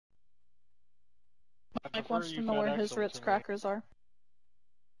Mike wants to know where his Ritz crackers are.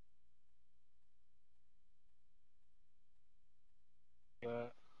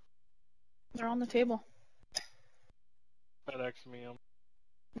 They're on the table. FedEx me them.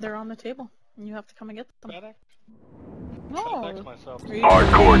 They're on the table, and you have to come and get them. FedEx? No. FedEx myself.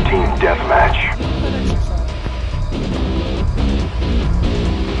 Hardcore team deathmatch. FedEx yourself.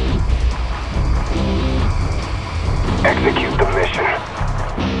 Execute the mission.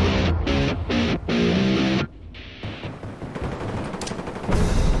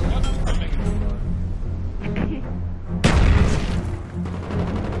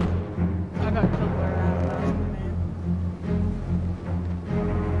 I got cookware out of that, man.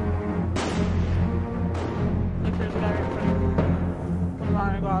 Look, there's a guy right in front of me. Oh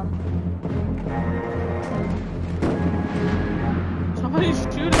my god. Somebody's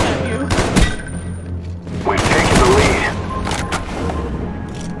shooting at you. We've taken the lead.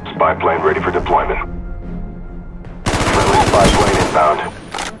 Spy plane ready for deployment. Friendly spy plane inbound.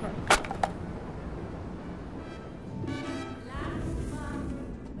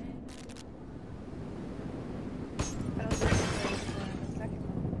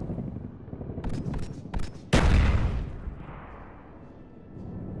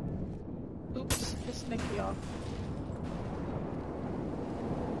 Oops, just Nicky off.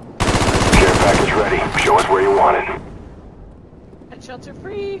 Care package ready. Show us where you want it. Headshots are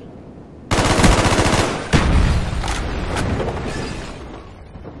free.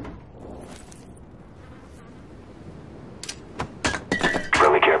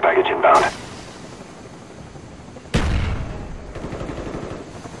 Friendly care package inbound.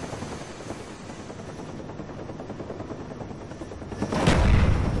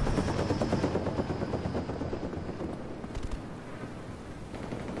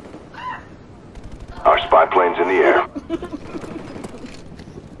 Our spy plane's in the air.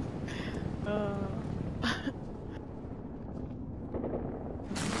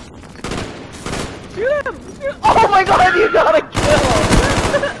 Shoot him! Oh my god, you gotta kill him!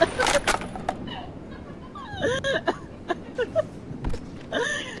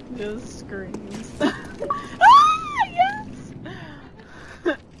 Just screams. Ah, yes!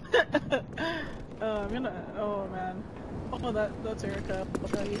 I'm gonna. Oh man. Oh, that's Erica. I'll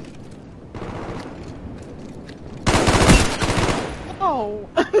show you. Oh!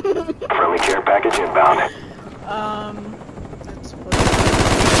 Friendly care package inbound. That's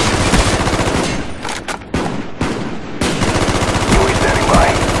Huey standing by.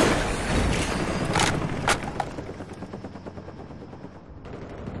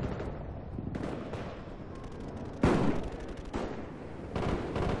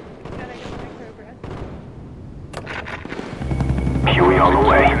 Huey on the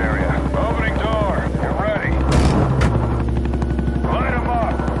way. Opening door. You're ready. Light 'em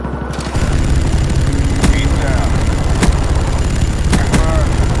up. Heat down.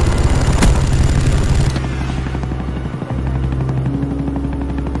 Confirmed.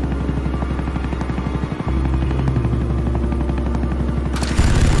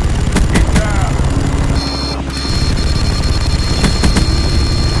 Heat down.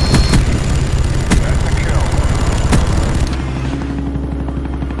 That's the kill.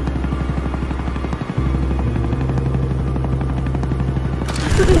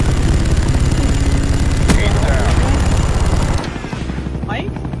 Heat down.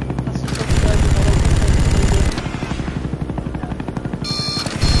 Mike? That's just what you guys are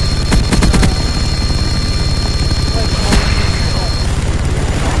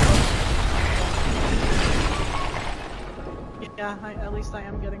Yeah, at least I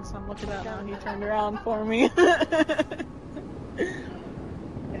am getting some. Look at that now, he turned around for me. That's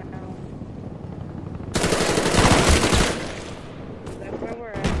where we're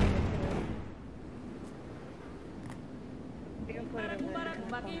at. We can put it over there.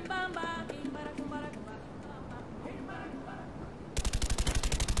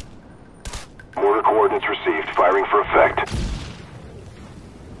 Mortar coordinates received. Firing for effect.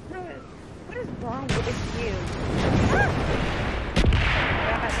 What is wrong with you?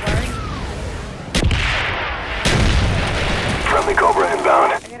 God, Friendly Cobra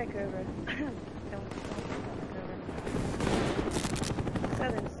inbound. I got a Cobra. Don't Cobra.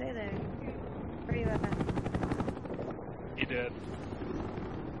 Southern, stay there. Where are you at? He did.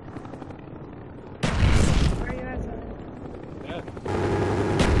 Where are you at, Southern? Dead.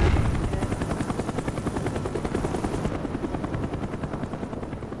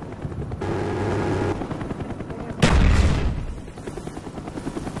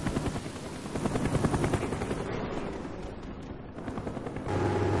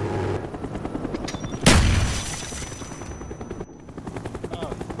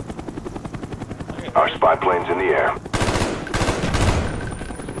 Our spy plane's in the air.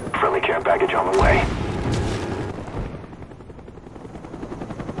 Friendly care package on the way.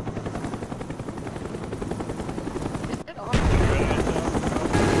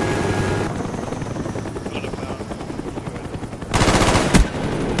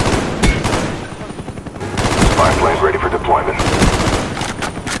 Spy plane ready for deployment.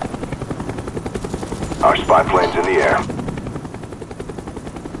 Our spy plane's in the air.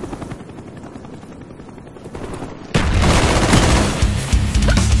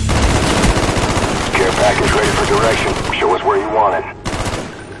 Care package ready for direction. Show us where you want it.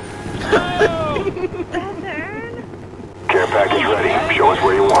 Southern? Care package ready. Show us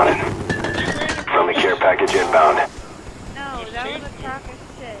where you want it. Friendly care package inbound. No, that was a crock of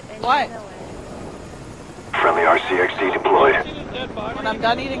shit, and What? you know it. Friendly RCXD deployed. See the dead body? When I'm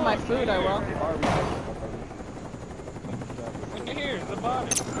done eating my food, I will. Look at here, the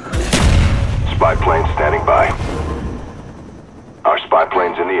body. Spy plane standing by. Our spy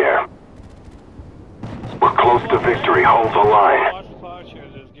plane's in the air. We're close to victory. Hold the line. Watch the posture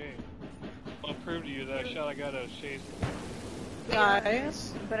of this game. I'll prove to you that shot I got a chase.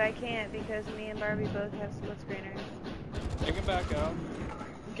 Guys. But I can't because me and Barbie both have split screeners. Take him back out.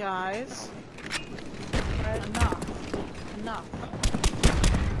 Guys. Right? Enough. Enough.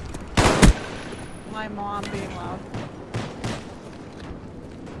 My mom being loud.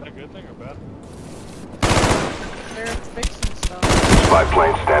 Is that a good thing or bad? They're fixing stuff. Spy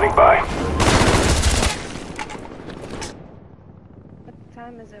plane standing by. What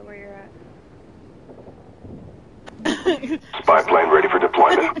time is it where you're at? Spy plane ready for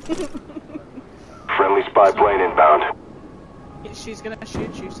deployment. Friendly spy plane inbound. She's gonna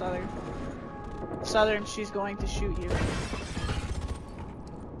shoot you, Southern. Southern, she's going to shoot you.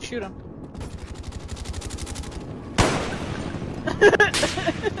 Shoot him.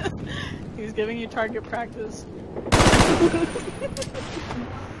 He's giving you target practice.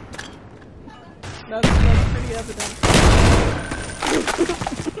 That's pretty evident.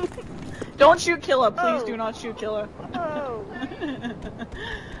 Don't shoot Killa, please do not shoot Killa. Oh!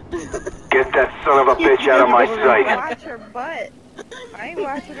 Get that son of a bitch out of my sight. Watch her butt. I ain't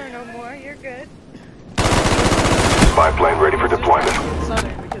watching her no more. You're good. Spy plane ready for deployment.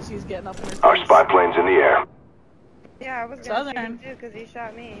 Southern, because he's getting up in her face. Our spy plane's in the air. Yeah, I was gonna shoot Southern. him too because he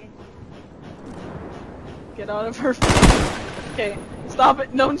shot me. Get out of her face. Okay, stop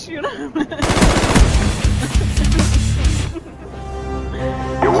it. Don't shoot him.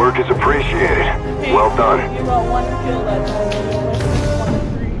 Your work is appreciated. Hey, Well done. You got one kill that time. You were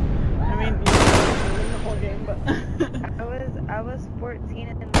 1-3. I mean, you didn't win the whole game, but I was 14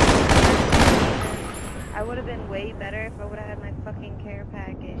 and I would have been way better if I would have had my fucking care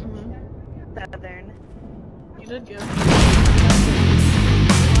package. Southern. you did good. I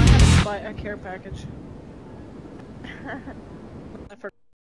have to buy a care package.